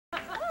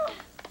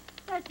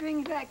That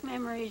brings back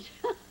memories.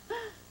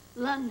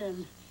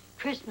 London,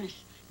 Christmas,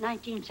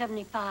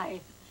 1975.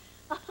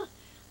 I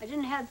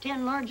didn't have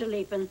 10 lords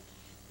a-leaping,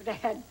 but I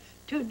had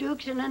 2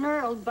 dukes and an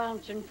earl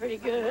bouncing pretty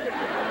good.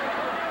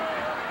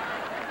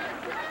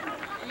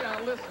 Yeah,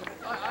 listen,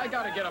 I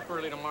gotta get up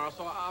early tomorrow,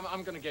 so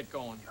I'm gonna get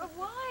going.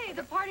 Why?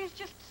 The party's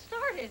just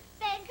started.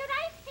 Ben, could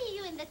I see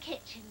you in the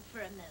kitchen for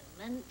a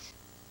moment?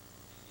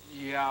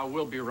 Yeah,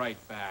 we'll be right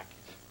back.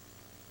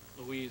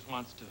 Louise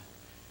wants to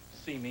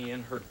see me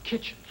in her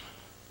kitchen.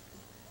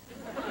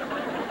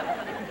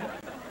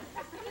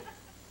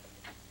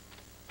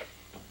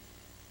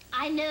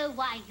 I know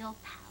why you're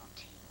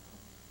pouting.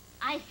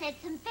 I said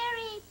some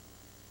very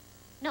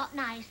not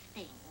nice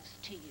things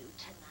to you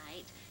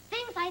tonight.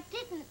 Things I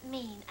didn't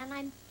mean, and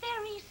I'm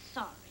very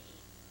sorry.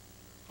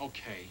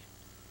 Okay.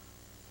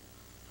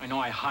 I know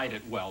I hide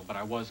it well, but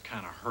I was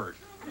kind of hurt.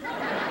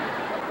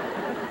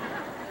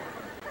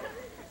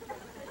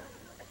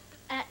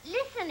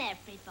 Listen,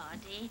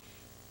 everybody.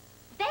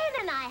 Ben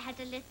and I had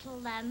a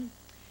little,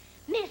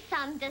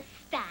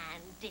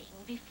 misunderstanding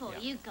before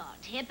you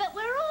got here, but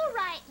we're all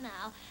right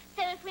now.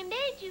 So if we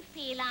made you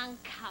feel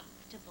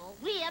uncomfortable,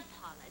 we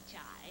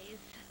apologize.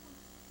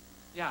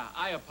 Yeah,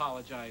 I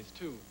apologize,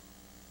 too.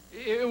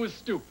 It was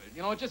stupid.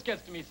 You know, it just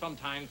gets to me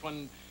sometimes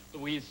when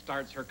Louise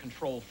starts her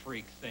control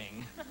freak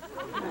thing.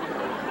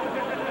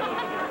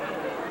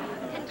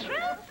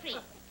 Control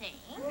freak thing?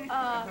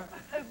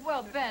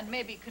 Well, Ben,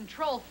 maybe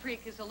control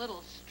freak is a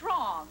little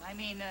strong. I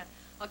mean,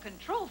 a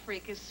control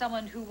freak is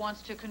someone who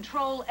wants to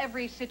control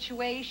every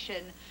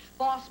situation,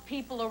 boss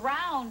people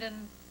around,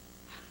 and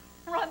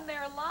run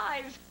their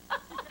lives.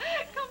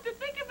 Come to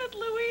think of it,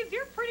 Louise,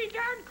 you're pretty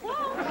darn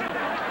close.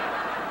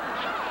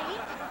 Kate,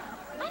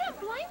 I don't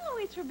blame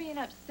Louise for being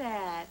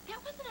upset.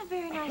 That wasn't a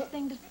very nice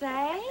thing to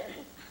say.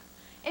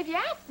 If you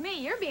ask me,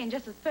 you're being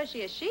just as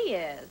pushy as she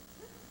is.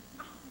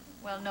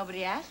 Well,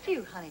 nobody asked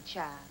you, honey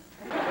child.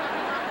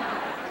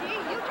 See,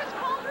 you just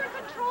called her a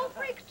control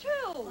freak,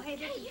 too. Well, hey,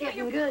 this is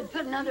getting good.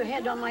 Put another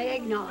head on my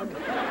eggnog. All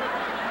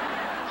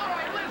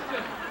right,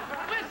 listen.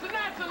 Listen,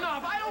 that's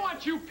enough. I don't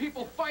want you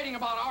people fighting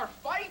about our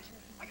fight.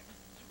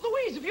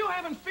 Louise, if you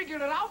haven't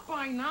figured it out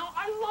by now,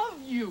 I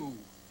love you.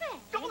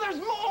 Oh, there's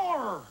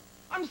more.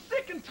 I'm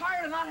sick and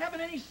tired of not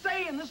having any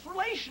say in this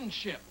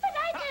relationship. But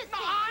I don't No,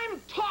 I'm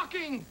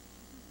talking.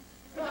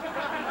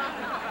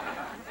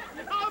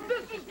 Now, if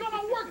this is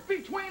gonna work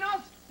between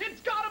us,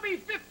 it's gotta be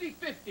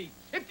 50-50.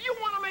 If you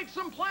want to make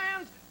some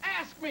plans,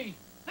 ask me.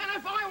 And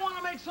if I want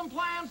to make some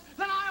plans,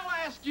 then I'll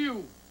ask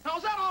you. Now,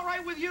 is that all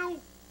right with you?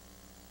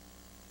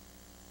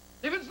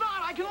 If it's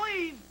not, I can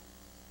leave.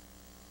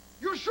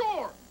 You're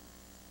sure?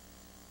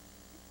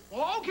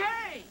 Well,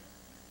 okay.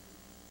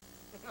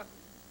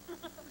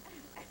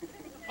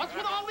 What's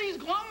with all these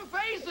glum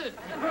faces?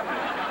 Come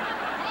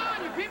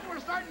on, you people are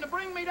starting to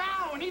bring me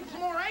down. We need some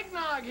more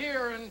eggnog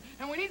here, and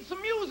we need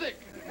some music.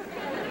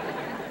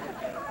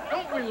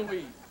 Don't we,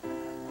 Louise?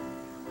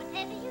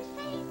 Whatever you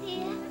say,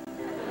 dear.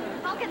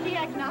 I'll get the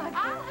eggnog.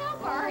 I'll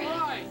help her.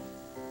 All right.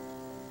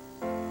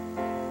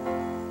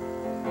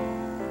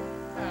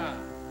 Yeah.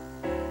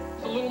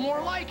 It's a little more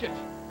like it.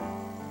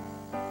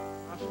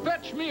 Now,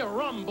 fetch me a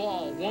rum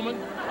ball, woman.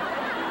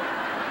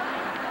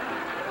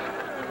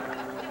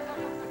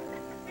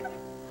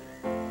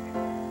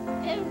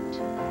 Don't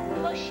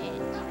push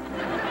it.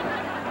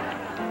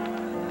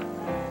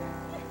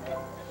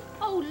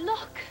 Oh,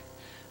 look!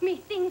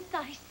 Methinks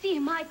I see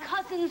my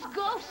cousin's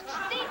ghost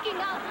seeking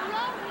out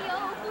Romeo,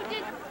 who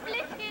did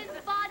split his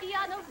body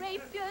on a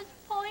rapier's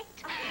point.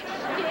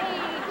 Stay,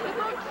 he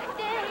won't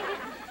stay.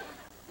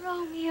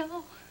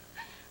 Romeo,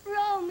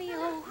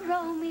 Romeo,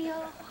 Romeo.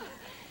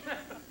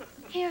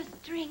 Here's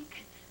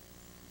drink.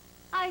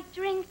 I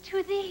drink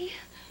to thee.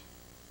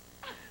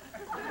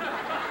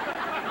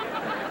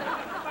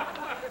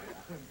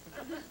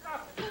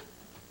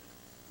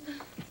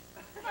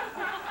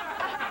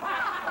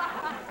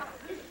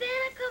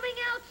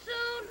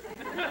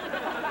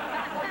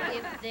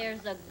 If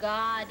there's a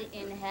God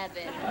in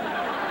heaven.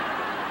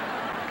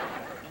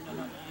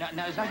 No,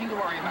 there's nothing to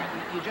worry about.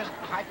 You just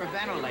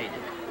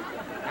hyperventilated.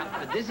 Now,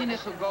 the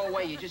dizziness will go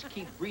away. You just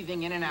keep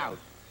breathing in and out.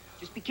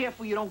 Just be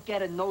careful you don't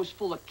get a nose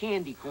full of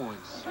candy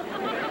corns. All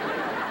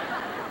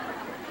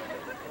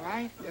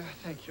right? Yeah,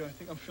 thank you. I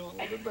think I'm feeling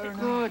a little bit better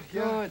now. Good,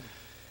 good.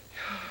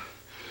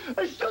 Yeah.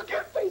 I still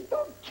can't face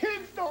those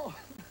kids, though.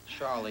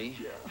 Charlie.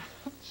 Yeah,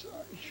 I'm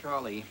sorry.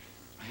 Charlie,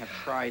 I have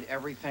tried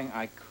everything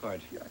I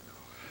could. Yeah, I know.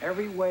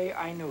 Every way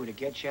I knew to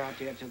get you out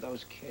there to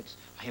those kids.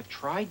 I have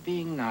tried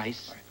being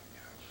nice.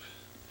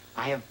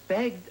 I have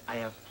begged, I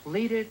have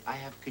pleaded, I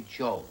have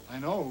cajoled. I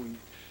know.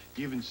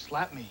 You even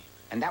slapped me.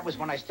 And that was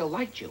when I still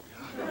liked you.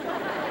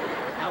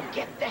 Yeah. Now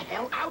get the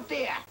hell out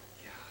there.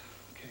 Yeah,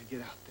 okay,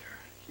 get out there.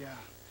 Yeah.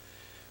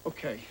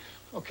 Okay,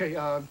 okay,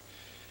 yeah,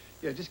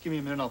 just give me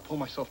a minute, I'll pull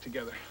myself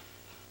together.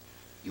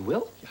 You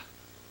will? Yeah.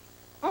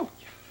 Oh,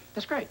 yeah.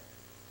 That's great.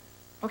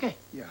 Okay.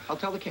 Yeah. I'll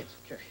tell the kids.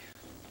 Okay.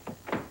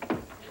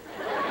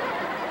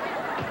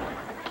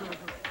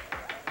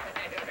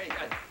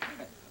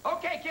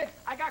 Okay, kids,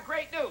 I got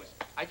great news.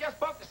 I just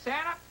spoke to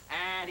Santa,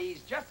 And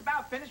he's just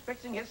about finished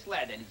fixing his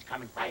sled, and he's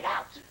coming right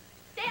out.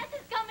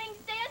 Santa's coming,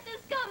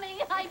 Santa's coming.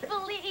 I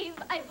believe.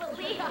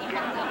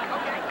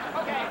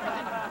 Okay.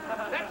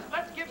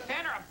 Let's give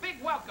Santa a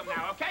big welcome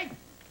now, okay?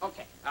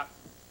 Okay.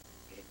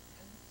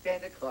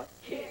 Santa Claus.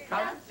 Here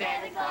comes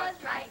Santa Claus,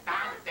 right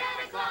down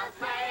Santa Claus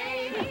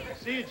way.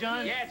 See you,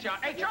 John. Yeah, John.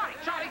 Hey,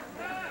 Charlie.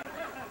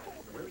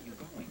 Where are you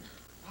going?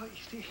 Well,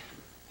 you see,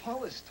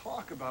 all this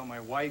talk about my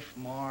wife,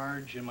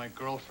 Marge, and my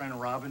girlfriend,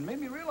 Robin, made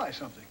me realize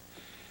something.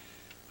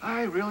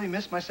 I really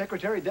miss my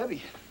secretary,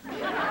 Debbie.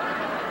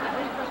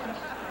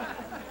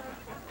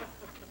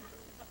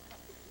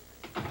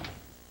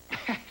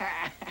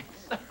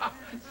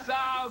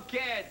 So,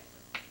 kids,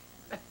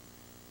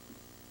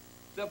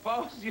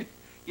 suppose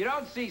you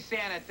don't see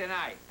Santa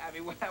tonight. I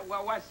mean,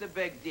 well, what's the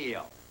big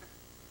deal?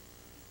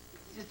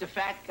 He's just a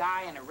fat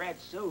guy in a red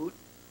suit.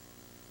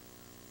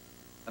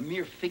 A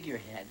mere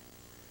figurehead.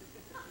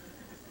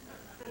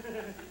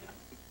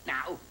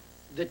 Now,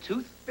 the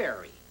Tooth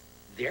Fairy,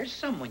 there's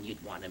someone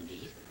you'd want to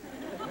meet.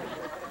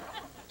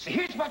 So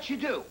here's what you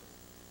do.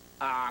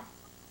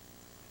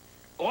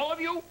 All of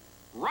you,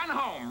 run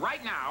home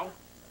right now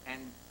and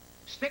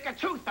stick a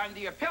tooth under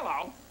your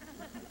pillow.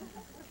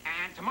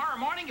 And tomorrow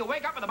morning, you'll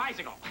wake up with a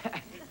bicycle.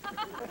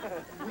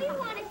 We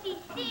want to see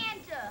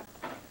Santa.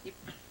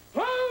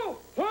 Ho!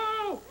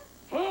 Ho!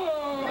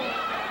 Ho!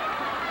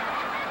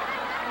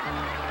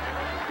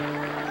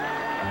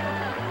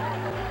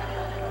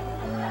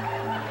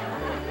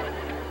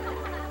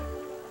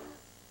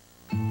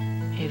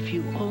 If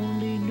you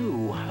only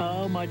knew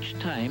how much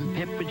time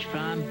Pepperidge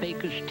Farm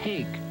bakers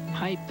take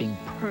piping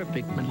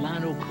perfect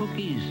Milano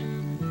cookies.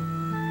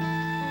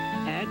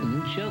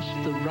 Adding just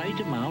the right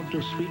amount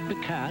of sweet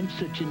pecans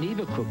to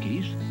Geneva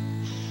cookies,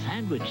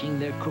 sandwiching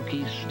their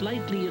cookies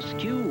slightly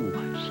askew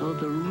so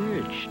the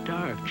rich,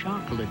 dark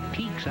chocolate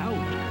peeks out.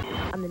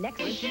 On the next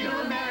Wish you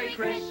a Merry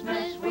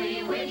Christmas,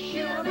 we wish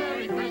you a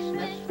Merry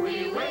Christmas,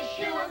 we wish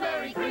you a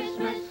Merry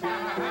Christmas, and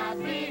a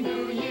Happy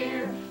New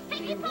Year.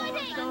 Piggy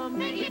pudding! Some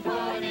piggy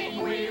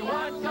pudding, we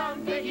want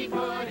some piggy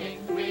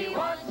pudding, we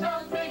want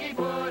some piggy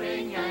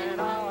pudding,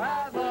 and I'll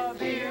have a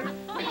beer.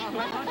 We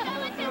won't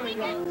go until we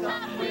get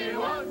some. We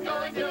won't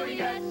go until we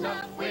get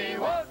some, we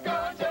won't go